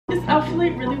Is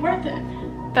ALPHALETE really worth it?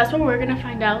 That's what we're gonna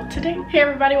find out today. Hey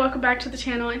everybody, welcome back to the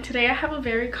channel, and today I have a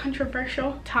very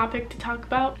controversial topic to talk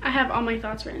about. I have all my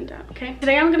thoughts written down, okay?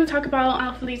 Today I'm gonna talk about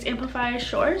ALPHALETE's Amplify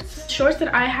shorts. Shorts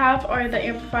that I have are the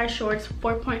Amplify shorts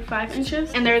 4.5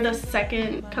 inches, and they're the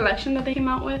second collection that they came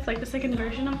out with, like the second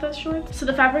version of the shorts. So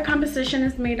the fabric composition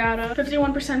is made out of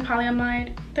 51%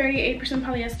 polyamide, 38%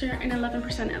 polyester, and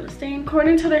 11% elastane.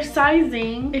 According to their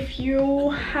sizing, if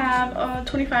you have a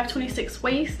 25-26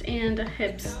 waist and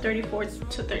hips 34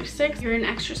 to 36, you're an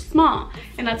extra small,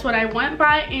 and that's what I went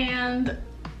by, and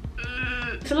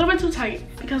it's a little bit too tight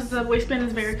because the waistband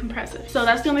is very compressive. So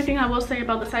that's the only thing I will say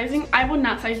about the sizing. I would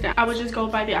not size down. I would just go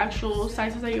by the actual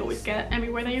sizes that you always get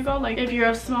everywhere that you go. Like if you're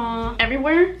a small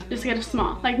everywhere, just get a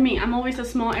small. Like me, I'm always a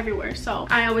small everywhere, so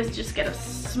I always just get a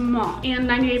small, and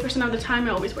 98% of the time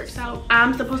it always works out.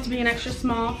 I'm supposed to be an extra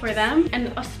small for them,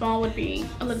 and a small would be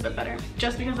a little bit better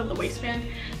just because of the waistband.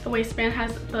 The waistband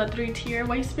has the 3-tier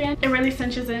waistband. It really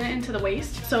cinches into the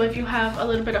waist, so if you have a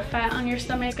little bit of fat on your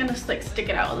stomach, it's gonna like stick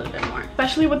it out a little bit more,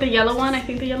 especially with the yellow one. I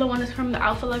think the yellow one is from the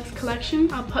ALPHALETE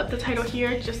collection. I'll put the title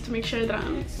here just to make sure that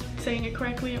I'm saying it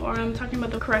correctly, or I'm talking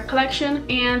about the correct collection.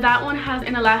 And that one has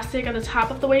an elastic at the top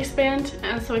of the waistband,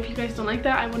 and so if you guys don't like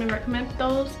that, I wouldn't recommend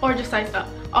those, or just size up.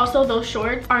 Also, those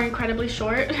shorts are incredibly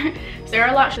short. They're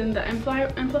a lot than the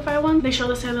Amplify one. They show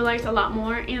the cellulite a lot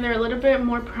more, and they're a little bit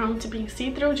more prone to being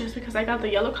see-through just because I got the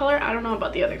yellow color. I don't know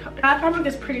about the other color. That fabric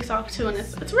is pretty soft too, and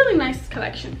it's a really nice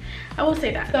collection, I will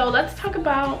say that. So let's talk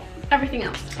about everything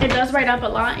else. It does ride up a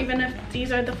lot. Even if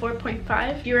these are the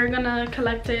 4.5, you're gonna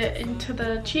collect it into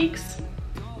the cheeks,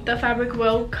 the fabric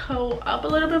will go up a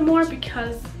little bit more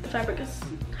because the fabric is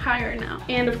higher now.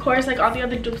 And of course, like all the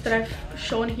other dupes that I've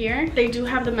shown here, they do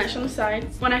have the mesh on the side.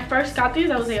 When I first got these,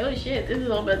 I was like, oh shit, this is a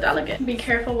little bit delicate. Be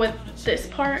careful with this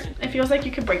part. It feels like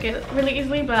you could break it really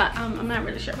easily, but I'm not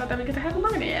really sure about that because I haven't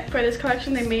worn it yet. For this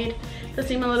collection, they made the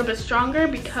seam a little bit stronger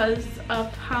because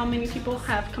of how many people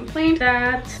have complained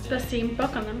that the seam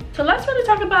broke on them. So let's really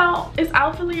talk about, is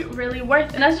ALPHALETE really worth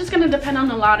it? And that's just gonna depend on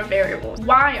a lot of variables.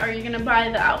 Why are you gonna buy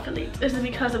the ALPHALETE? Is it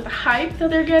because of the hype that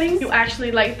they're getting? You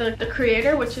actually like the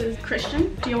creator, which is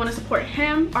Christian? Do you want to support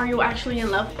him? Are you actually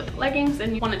in love with leggings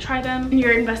and you want to try them, and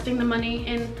you're investing the money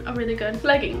in a really good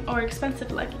legging or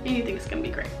expensive legging and you think it's gonna be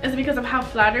great? Is it because of how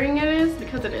flattering it is?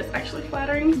 Because it is actually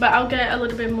flattering, but I'll get a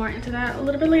little bit more into that a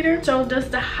little bit later. So does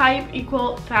the hype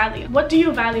equal value? What do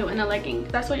you value in a legging?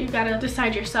 That's what you gotta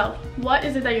decide yourself. What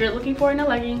is it that you're looking for in a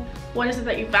legging? What is it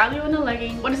that you value in a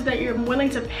legging? What is it that you're willing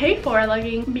to pay for a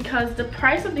legging? Because the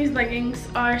price of these leggings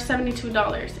are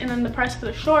 $72, and then the price for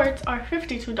the shorts are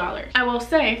 $52. I will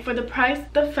say, for the price,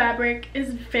 the fabric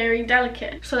is very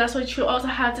delicate. So that's what you also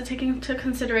have to take into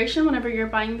consideration whenever you're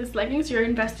buying these leggings. You're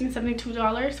investing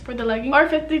 $72 for the legging or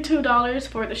 $52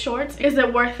 for the shorts. Is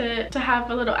it worth it to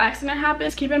have a little accident happen?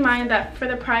 Just keep in mind that for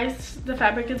the price, the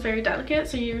fabric is very delicate,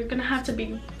 so you're gonna have to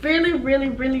be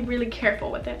really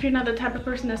careful with it. If you're not the type of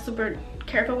person that's super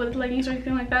careful with leggings or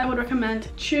anything like that, I would recommend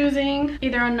choosing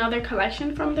either another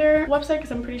collection from their website,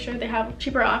 because I'm pretty sure they have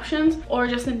cheaper options, or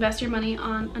just invest your money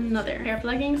on another pair of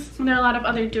leggings. And there are a lot of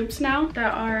other dupes now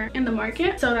that are in the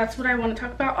market, so that's what I want to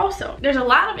talk about. Also, there's a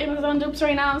lot of Amazon dupes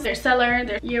right now. There's Seller,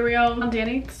 there's Uriel,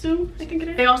 Danitsu, I think it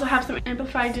is. They also have some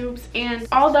Amplify dupes, and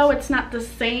although it's not the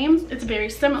same, it's very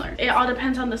similar. It all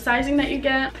depends on the sizing that you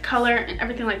get, the color, and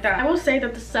everything like that. I will say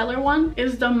that the Seller one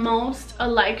is the most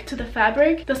alike to the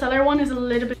fabric. The Seller one is a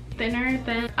little bit thinner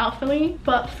than ALPHALETE,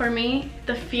 but for me,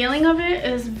 the feeling of it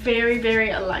is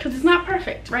very alike, because it's not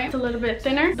perfect, right? It's a little bit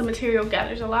thinner, the material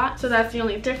gathers a lot, so that's the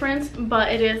only difference,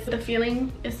 but it is, the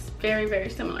feeling is very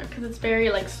similar because it's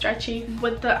very like stretchy.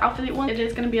 With the ALPHALETE one, it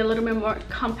is going to be a little bit more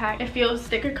compact. It feels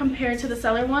thicker compared to the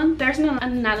Seller one. There's an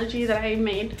analogy that I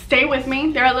made. Stay with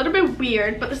me. They're a little bit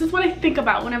weird, but this is what I think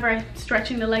about whenever I'm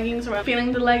stretching the leggings or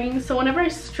feeling the leggings. So whenever I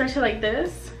stretch it like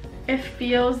this, it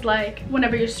feels like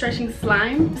whenever you're stretching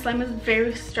slime. Slime is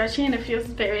very stretchy and it feels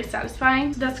very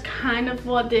satisfying. So that's kind of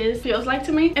what this feels like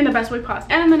to me in the best way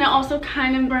possible. And then it also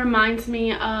kind of reminds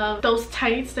me of those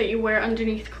tights that you wear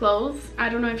underneath clothes. I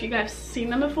don't know if you guys have seen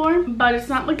them before, but it's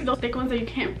not like those thick ones that you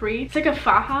can't breathe. It's like a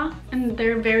faja, and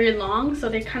they're very long, so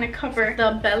they kind of cover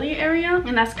the belly area,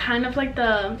 and that's kind of like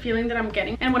the feeling that I'm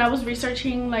getting. And when I was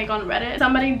researching like on Reddit,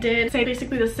 somebody did say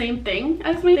basically the same thing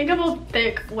as me. Think of a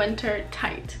thick winter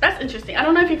tight. That's that's interesting. I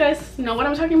don't know if you guys know what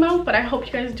I'm talking about, but I hope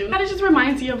you guys do. Kind of just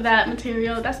reminds you of that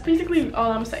material. That's basically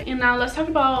all I'm saying. And now let's talk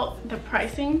about the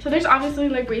pricing. So there's obviously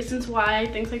like reasons why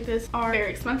things like this are very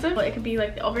expensive. But it could be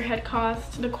like the overhead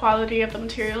cost, the quality of the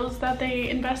materials that they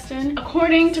invest in.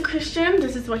 According to Christian,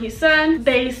 this is what he said: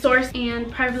 they source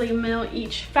and privately mill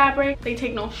each fabric. They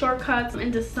take no shortcuts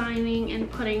in designing and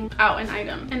putting out an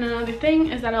item. And another thing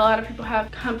is that a lot of people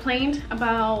have complained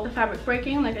about the fabric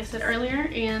breaking, like I said earlier,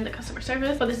 and the customer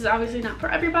service. But this is obviously not for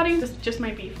everybody. This just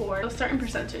might be for a certain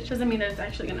percentage. Doesn't mean that it's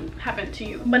actually gonna happen to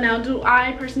you. But now, do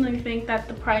I personally think that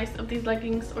the price of these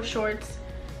leggings or shorts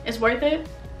is worth it?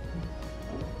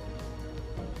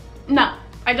 No,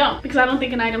 I don't, because I don't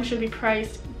think an item should be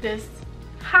priced this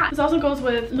high. This also goes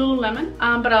with Lululemon,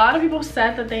 but a lot of people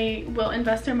said that they will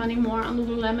invest their money more on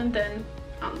Lululemon than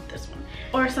on this one.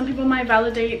 Or some people might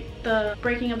validate the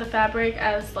breaking of the fabric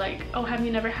as like, oh, have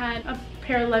you never had a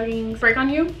pair of leggings break on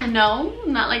you? No,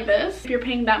 not like this. If you're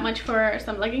paying that much for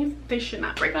some leggings, they should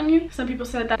not break on you. Some people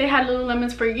said that they had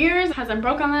Lululemons for years, hasn't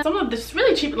broke on them. Some of this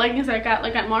really cheap leggings that I got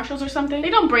like at Marshall's or something,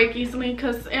 they don't break easily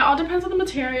because it all depends on the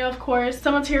material, of course.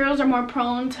 Some materials are more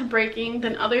prone to breaking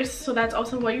than others, so that's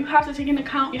also what you have to take into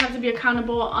account. You have to be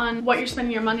accountable on what you're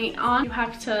spending your money on. You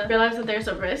have to realize that there's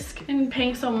a risk in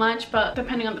paying so much, but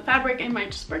depending on the fabric, it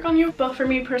might just break on you. But for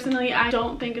me personally, I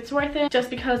don't think it's worth it, just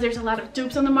because there's a lot of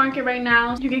dupes on the market right now.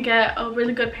 You can get a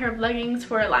really good pair of leggings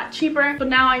for a lot cheaper. But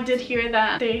now I did hear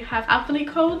that they have ALPHALETE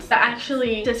codes that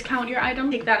actually discount your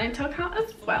item. Take that into account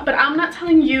as well. But I'm not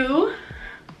telling you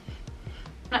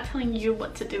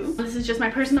what to do. This is just my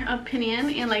personal opinion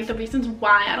and like the reasons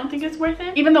why I don't think it's worth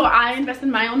it. Even though I invested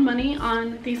my own money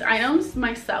on these items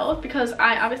myself, because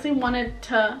I obviously wanted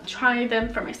to try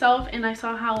them for myself and I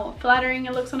saw how flattering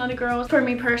it looks on other girls. For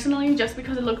me personally, just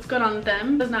because it looks good on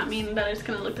them does not mean that it's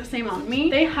gonna look the same on me.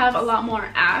 They have a lot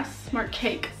more ass, more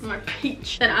cake, more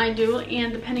peach than I do,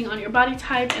 and depending on your body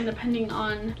type and depending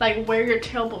on like where your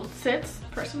tailbone sits,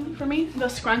 personally for me, the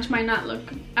scrunch might not look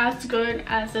as good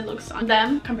as it looks on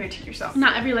them compared to yourself.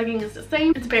 Not every legging is the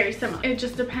same. It's very similar. It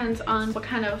just depends on what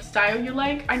kind of style you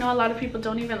like. I know a lot of people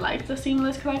don't even like the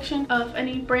seamless collection of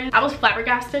any brand. I was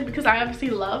flabbergasted because I obviously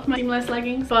love my seamless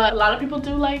leggings, but a lot of people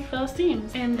do like the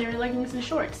seams in their leggings and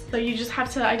shorts. So you just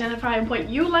have to identify what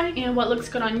you like and what looks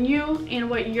good on you and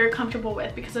what you're comfortable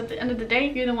with, because at the end of the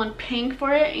day, you're the one paying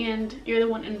for it and you're the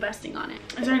one investing on it.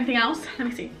 Is there anything else? Let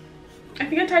me see. I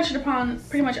think I touched upon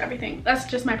pretty much everything. That's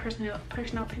just my personal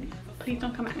opinion. Please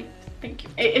don't come at me. Thank you.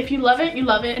 If you love it, you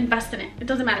love it. Invest in it. It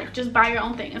doesn't matter. Just buy your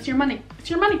own thing. It's your money.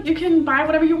 It's your money. You can buy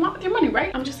whatever you want with your money,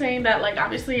 right? I'm just saying that, like,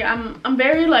 obviously I'm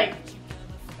very like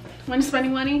when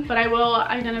spending money, but I will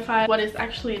identify what is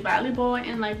actually valuable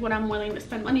and like what I'm willing to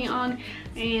spend money on,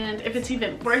 and if it's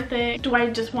even worth it. Do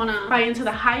I just want to buy into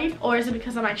the hype, or is it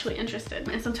because I'm actually interested?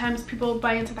 And sometimes people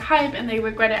buy into the hype and they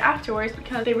regret it afterwards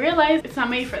because they realize it's not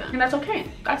made for them, and that's okay.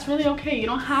 That's really okay. You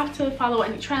don't have to follow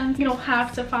any trends. You don't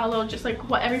have to follow just like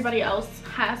what everybody else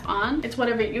has on. It's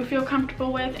whatever you feel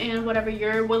comfortable with and whatever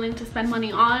you're willing to spend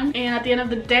money on. And at the end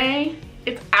of the day,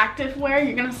 it's active wear.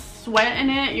 You're gonna sweat in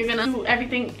it. You're gonna do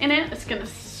everything in it. It's gonna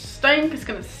stink. It's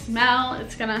gonna smell.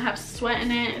 It's gonna have sweat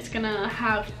in it. It's gonna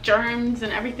have germs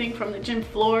and everything from the gym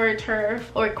floor,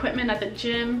 turf, or equipment at the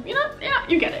gym. You know, yeah,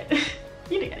 you get it.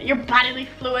 You get it. Your bodily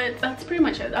fluids. That's pretty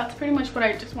much it. That's pretty much what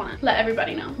I just want to let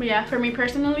everybody know. But yeah, for me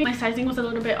personally, my sizing was a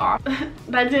little bit off.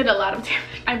 That did a lot of damage.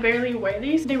 I barely wear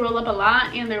these. They roll up a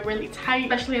lot and they're really tight,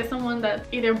 especially as someone that's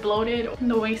either bloated or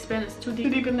the waistband is too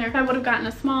deep in there. If I would have gotten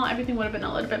a small, everything would have been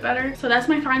a little bit better. So that's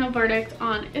my final verdict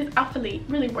on, is ALPHALETE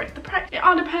really worth the price? It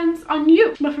all depends on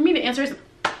you. But for me, the answer is,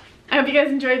 I hope you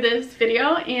guys enjoyed this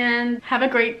video and have a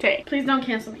great day. Please don't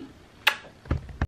cancel me.